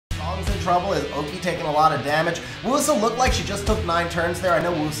trouble. Is Oki taking a lot of damage? Wusa looked like she just took 9 turns there. I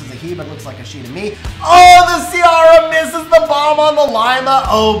know Wusa's a he, but looks like a she to me. Oh, the Ciara misses the bomb on the Lima.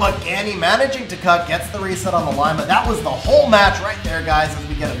 Oh, but Ganny managing to cut, gets the reset on the Lima. That was the whole match right there, guys, as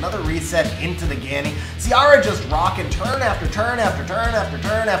we get another reset into the Ganny. Ciara just rocking turn after turn after turn after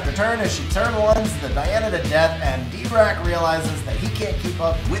turn after turn as she turn ones the Diana to death, and D-Rack realizes that he can't keep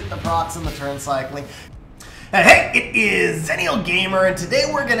up with the procs and the turn cycling. And hey, it is Xennial Gamer, and today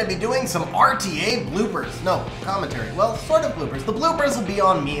we're going to be doing some RTA bloopers. No, commentary. Well, sort of bloopers. The bloopers will be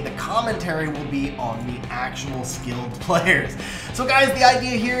on me, the commentary will be on the actual skilled players. So guys, the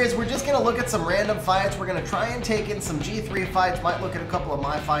idea here is we're just going to look at some random fights. We're going to try and take in some G3 fights, might look at a couple of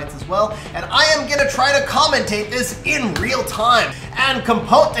my fights as well, and I am going to try to commentate this in real time. And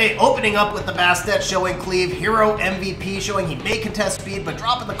Compote opening up with the Bastet showing cleave, Hero MVP showing he may contest speed, but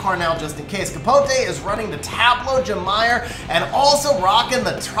dropping the Carnal just in case. Compote is running the Tableau Jemire and also rocking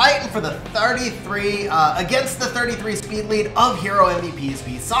the Triton for the 33 against the 33 speed lead of Hero MVP's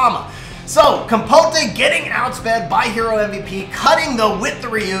Visama. So, Compote getting outsped by Hero MVP, cutting though with the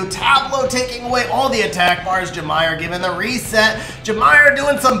Ryu, Tableau taking away all the attack bars, Jemire giving the reset, Jemire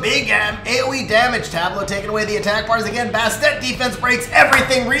doing some big AoE damage, Tableau taking away the attack bars again, Bastet defense breaks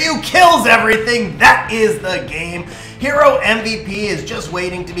everything, Ryu kills everything, that is the game. Hero MVP is just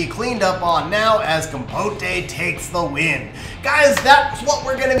waiting to be cleaned up on now as Compote takes the win. Guys, that's what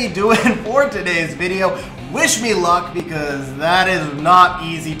we're going to be doing for today's video. Wish me luck, because that is not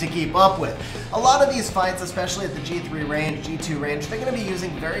easy to keep up with. A lot of these fights, especially at the G3 range, G2 range, they're going to be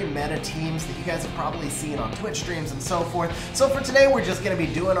using very meta teams that you guys have probably seen on Twitch streams and so forth. So for today, we're just going to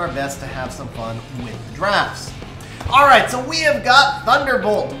be doing our best to have some fun with the drafts. Alright, so we have got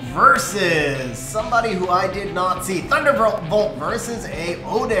Thunderbolt versus somebody who I did not see. Thunderbolt versus a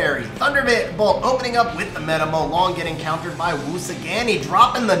Oderi. Thunderbolt opening up with the meta Mo Long, getting countered by Wusa Ganny,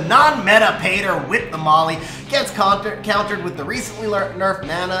 dropping the non-meta Pater with the Molly, gets countered with the recently nerfed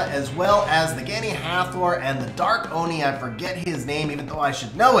Nana, as well as the Ganny Hathor and the Dark Oni. I forget his name, even though I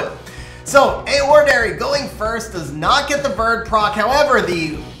should know it. So, Aorderi going first does not get the Bird proc, however,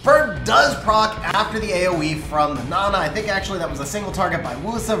 the Bird does proc after the AoE from the Nana. I think actually that was a single target by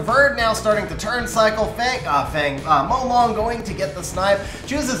Wusa. Bird now starting to turn cycle. Mo Long going to get the snipe.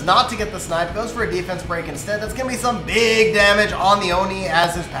 Chooses not to get the snipe. Goes for a defense break instead. That's going to be some big damage on the Oni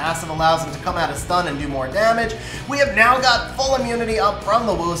as his passive allows him to come out of stun and do more damage. We have now got full immunity up from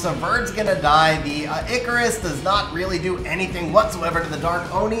the Wusa. Bird's going to die. The Icarus does not really do anything whatsoever to the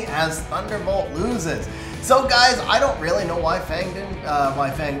Dark Oni as Thunderbolt loses. So guys, I don't really know why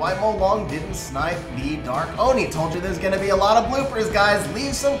why Mo Long didn't snipe the Dark Oni. Told you there's gonna be a lot of bloopers, guys.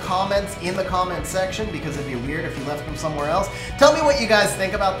 Leave some comments in the comment section, because it'd be weird if you left them somewhere else. Tell me what you guys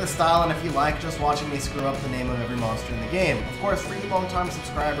think about this style, and if you like just watching me screw up the name of every monster in the game. Of course, for you long-time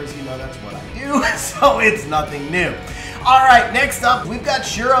subscribers, you know that's what I do, so it's nothing new. Alright, next up, we've got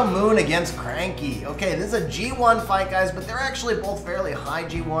Shiro Moon against Cranky. Okay, this is a G1 fight, guys, but they're actually both fairly high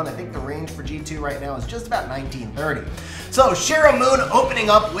G1. I think the range for G2 right now is just about 1930. So, Shiro Moon opening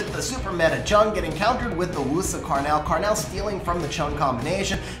up with the super meta Chung, getting countered with the Wusa Carnal. Carnal stealing from the Chung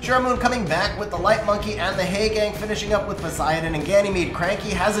combination. Shiro Moon coming back with the Light Monkey and the Hey Gang, finishing up with Poseidon and Ganymede.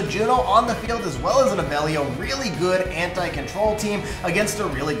 Cranky has a Juno on the field as well as an Abelio. Really good anti-control team against a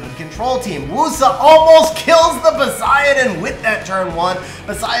really good control team. Wusa almost kills the Poseidon with that turn 1.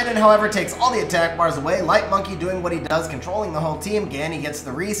 Poseidon, however, takes all the attack bars away. Light Monkey doing what he does, controlling the whole team. Ganny gets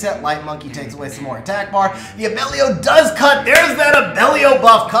the reset. Light Monkey takes away some more attack bar. The Abelio does cut. There's that Abelio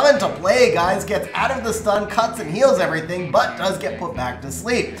buff coming to play, guys. Gets out of the stun, cuts and heals everything, but does get put back to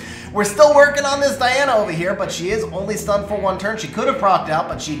sleep. We're still working on this Diana over here, but she is only stunned for 1 turn. She could have procced out,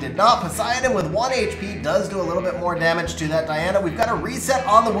 but she did not. Poseidon with 1 HP does do a little bit more damage to that Diana. We've got a reset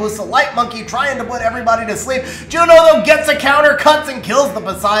on the Wusa. Light Monkey trying to put everybody to sleep. Juno, though, gets a counter, cuts and kills the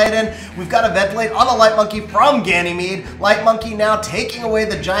Poseidon. We've got a Ventilate on the Light Monkey from Ganymede. Light Monkey now taking away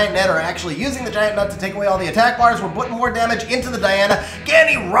the Giant Net, or actually using the Giant Net to take away all the attack bars. We're putting more damage into the Diana.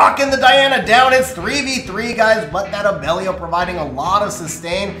 Ganny rocking the Diana down. It's 3v3, guys, but that Abelio providing a lot of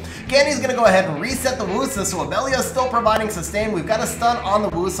sustain. Ganny's going to go ahead and reset the Wusa, so Abelio's still providing sustain. We've got a stun on the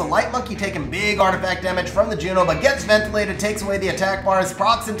Wusa. Light Monkey taking big artifact damage from the Juno, but gets ventilated, takes away the attack bars,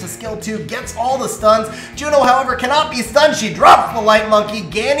 procs into skill 2, gets all the stuns. Juno, however, cannot be stunned. She drops the Light Monkey.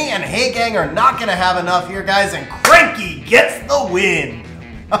 Ganny and Hey Gang are not going to have enough here, guys, and Cranky gets the win.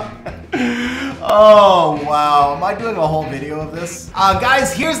 Oh, wow. Am I doing a whole video of this?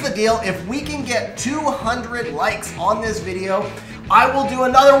 Guys, here's the deal. If we can get 200 likes on this video, I will do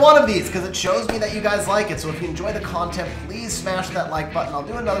another one of these, because it shows me that you guys like it. So if you enjoy the content, please smash that like button. I'll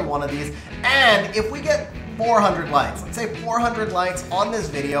do another one of these. And if we get 400 likes, let's say 400 likes on this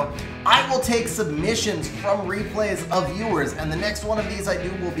video, I will take submissions from replays of viewers, and the next one of these I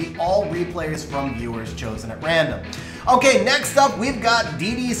do will be all replays from viewers chosen at random. Okay, next up we've got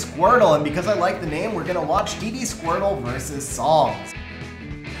DD Squirtle, and because I like the name, we're gonna watch DD Squirtle versus songs.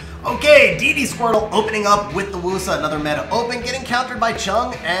 Okay, DD Squirtle opening up with the Wusa, another meta open, getting countered by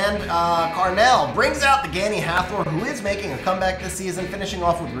Chung and Carnell. Brings out the Ganny Hathor, who is making a comeback this season, finishing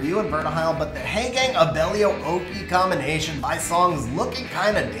off with Ryu and Vertihile, but the Heigang Abelio Oki combination by Song is looking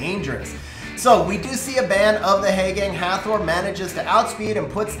kind of dangerous. So we do see a ban of the Heigang. Hathor manages to outspeed and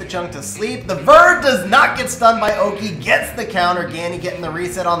puts the Chung to sleep. The Ver does not get stunned by Oki, gets the counter. Ganny getting the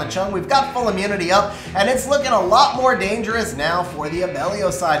reset on the Chung. We've got full immunity up, and it's looking a lot more dangerous now for the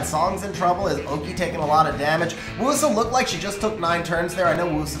Abelio side. Song's in trouble as Oki taking a lot of damage. Wusa looked like she just took 9 turns there. I know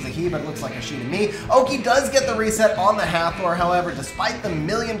Wusa's a he, but it looks like a she to me. Oki does get the reset on the Hathor, however, despite the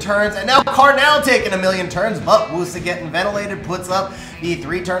million turns, and now Carnell taking a million turns, but Wusa getting ventilated, puts up the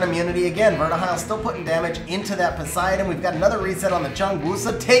 3-turn immunity again. Vertihile still putting damage into that Poseidon. We've got another reset on the Chung.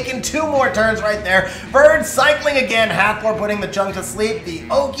 Wusa taking 2 more turns right there. Bird cycling again. Hathor putting the Chung to sleep. The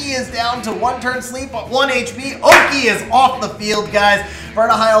Oki is down to 1 turn sleep at 1 HP. Oki is off the field, guys.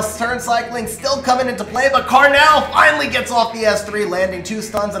 Vertihile's turn cycling still coming into play, but Carnell finally gets off the S3, landing 2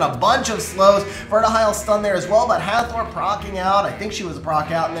 stuns and a bunch of slows. Vertihile stun there as well, but Hathor procking out. I think she was a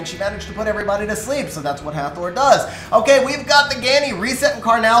proc out, and then she managed to put everybody to sleep, so that's what Hathor does. Okay, we've got the Ganny resetting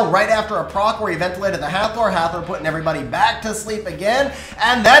Carnell right after a proc where he ventilated the Hathor. Hathor putting everybody back to sleep again,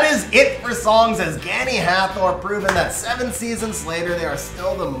 and that is it for songs, as Ganny Hathor proving that 7 seasons later they are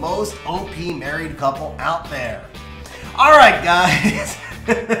still the most OP married couple out there. Alright guys,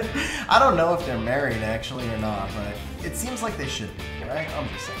 I don't know if they're married actually or not, but it seems like they should be, right? I'm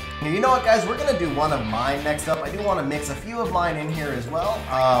just saying. You know what guys, we're going to do one of mine next up. I do want to mix a few of mine in here as well.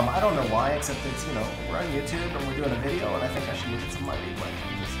 I don't know why, except it's, you know, we're on YouTube and we're doing a video, and I think I should look at some of my replays.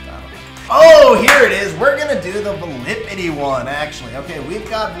 Oh, here it is. We're going to do the Velipity one, actually. Okay, we've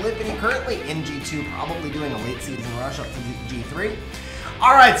got Velipity currently in G2, probably doing a late season rush up to G3.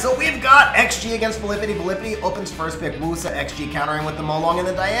 Alright, so we've got XG against Velipity. Velipity opens first pick, Wusa, XG countering with the Molong and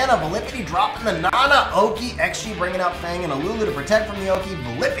the Diana. Velipity dropping the Nana, Oki, XG bringing out Fang and Alulu to protect from the Oki.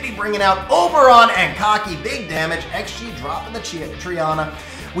 Velipity bringing out Oberon and Kaki, big damage. XG dropping the Triana.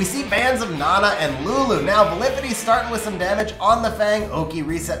 We see bans of Nana and Lulu. Now, Velipity starting with some damage on the Fang. Oki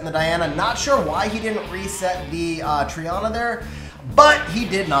resetting the Diana. Not sure why he didn't reset the Triana there, but he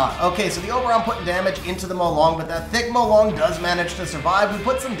did not. Okay, so the Oberon putting damage into the Molong, but that thick Molong does manage to survive. We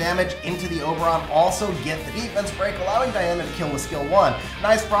put some damage into the Oberon, also get the defense break, allowing Diana to kill with skill 1.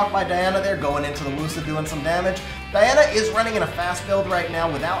 Nice proc by Diana there, going into the Wusa, doing some damage. Diana is running in a fast build right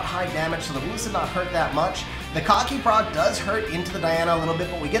now without high damage, so the Wusa not hurt that much. The Kaki proc does hurt into the Diana a little bit,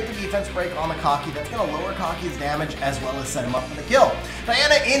 but we get the defense break on the Kaki. That's going to lower Kaki's damage as well as set him up for the kill.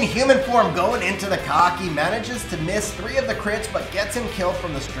 Diana in human form going into the Kaki, manages to miss 3 of the crits, but gets him killed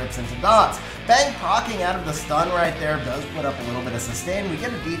from the strips into dots. Fang procking out of the stun right there does put up a little bit of sustain. We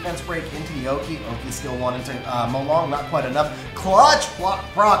get a defense break into the Oki. Oki skill 1 into Molong, not quite enough. Clutch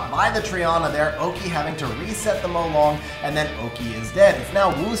proc by the Triana there. Oki having to reset the Molong, and then Oki is dead. It's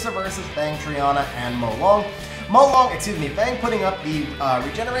now Wusa versus Fang, Triana, and Molong. Fang putting up the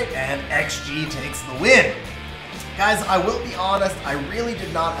regenerate, and XG takes the win. Guys, I will be honest, I really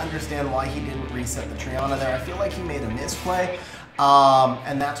did not understand why he didn't reset the Triana there. I feel like he made a misplay,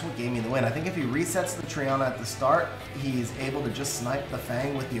 and that's what gave me the win. I think if he resets the Triana at the start, he's able to just snipe the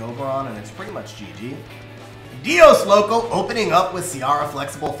Fang with the Oberon, and it's pretty much GG. Dios Loco opening up with Ciara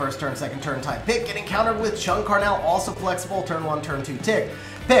flexible, first turn, second turn type pick, getting countered with Chung Carnell, also flexible, turn 1, turn 2 pick.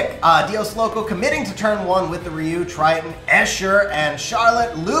 Dios Loco committing to turn 1 with the Ryu, Triton, Escher, and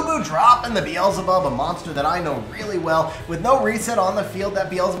Charlotte. Lubu dropping the Beelzebub, a monster that I know really well. With no reset on the field, that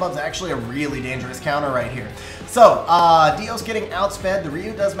Beelzebub's actually a really dangerous counter right here. So, Dios getting outsped. The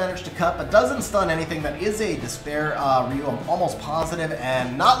Ryu does manage to cut, but doesn't stun anything. That is a Despair Ryu, I'm almost positive,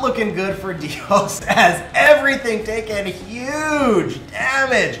 and not looking good for Dios as everything taking huge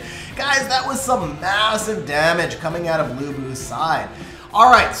damage. Guys, that was some massive damage coming out of Lubu's side.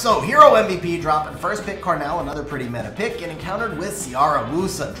 Alright, so Hero MVP dropping first pick Carnell, another pretty meta pick, getting countered with Ciara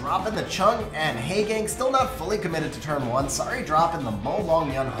Wusa, dropping the Chung and Heigang, still not fully committed to turn 1. Sorry, dropping the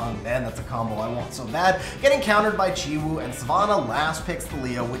Molong Yun Hung. Man, that's a combo I want so bad. Getting countered by Chiwu, and Savannah last picks the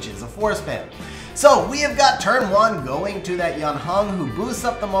Leo, which is a force spin. So we have got turn 1 going to that Yun Hung, who boosts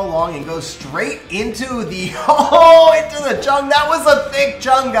up the Molong and goes straight into the, into the Chung. That was a thick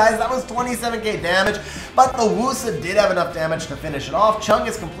Chung, guys. That was 27k damage, but the Wusa did have enough damage to finish it off. Chung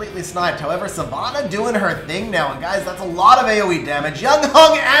is completely sniped. However, Savannah doing her thing now, and guys, that's a lot of AoE damage. Yun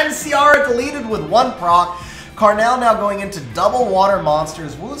Hung and Ciara deleted with 1 proc. Carnell now going into double water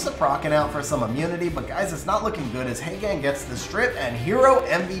monsters. Wusa procking out for some immunity, but guys, it's not looking good as Hagan gets the strip, and Hero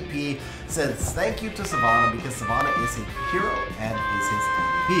MVP says thank you to Savannah because Savannah is his hero and is his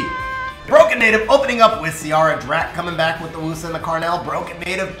MVP. Broken Native opening up with Ciara. Drac coming back with the Wusa and the Carnell. Broken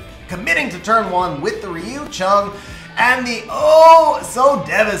Native committing to turn 1 with the Ryu Chung. And the so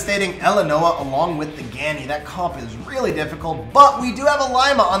devastating Elenoa along with the Ganny. That comp is really difficult, but we do have a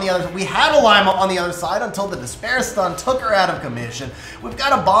Lima on the other side. We had a Lima on the other side until the Despair Stun took her out of commission. We've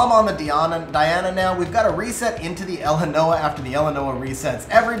got a bomb on the Diana now. We've got a reset into the Elenoa after the Elenoa resets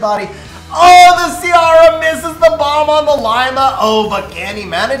everybody. Oh, the Ciara misses the bomb on the Lima. Oh, but Ganny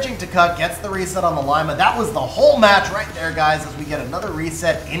managing to cut, gets the reset on the Lima. That was the whole match right there, guys, as we get another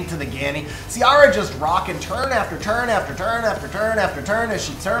reset into the Ganny. Ciara just rocking turn after turn after turn after turn after turn as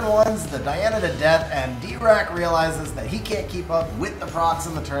she turn ones the Diana to death, and D-Rack realizes that he can't keep up with the procs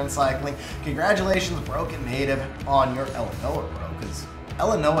and the turn cycling. Congratulations, Broken Native, on your Elenoa, bro, because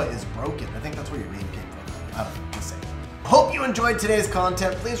Elenoa is broken. I think that's where your name came from. I don't know, just saying. Hope you enjoyed today's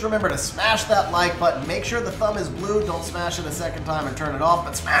content. Please remember to smash that like button. Make sure the thumb is blue. Don't smash it a second time and turn it off,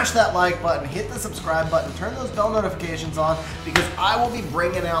 but smash that like button, hit the subscribe button, turn those bell notifications on because I will be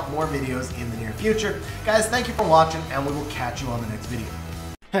bringing out more videos in the near future. Guys, thank you for watching, and we will catch you on the next video.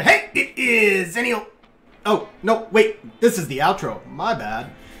 Hey, it is Xennial. Oh, no, wait, this is the outro. My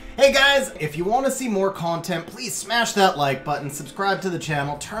bad. Hey guys, if you want to see more content, please smash that like button, subscribe to the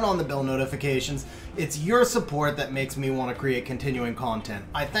channel, turn on the bell notifications. It's your support that makes me want to create continuing content.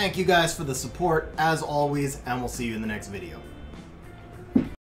 I thank you guys for the support, as always, and we'll see you in the next video.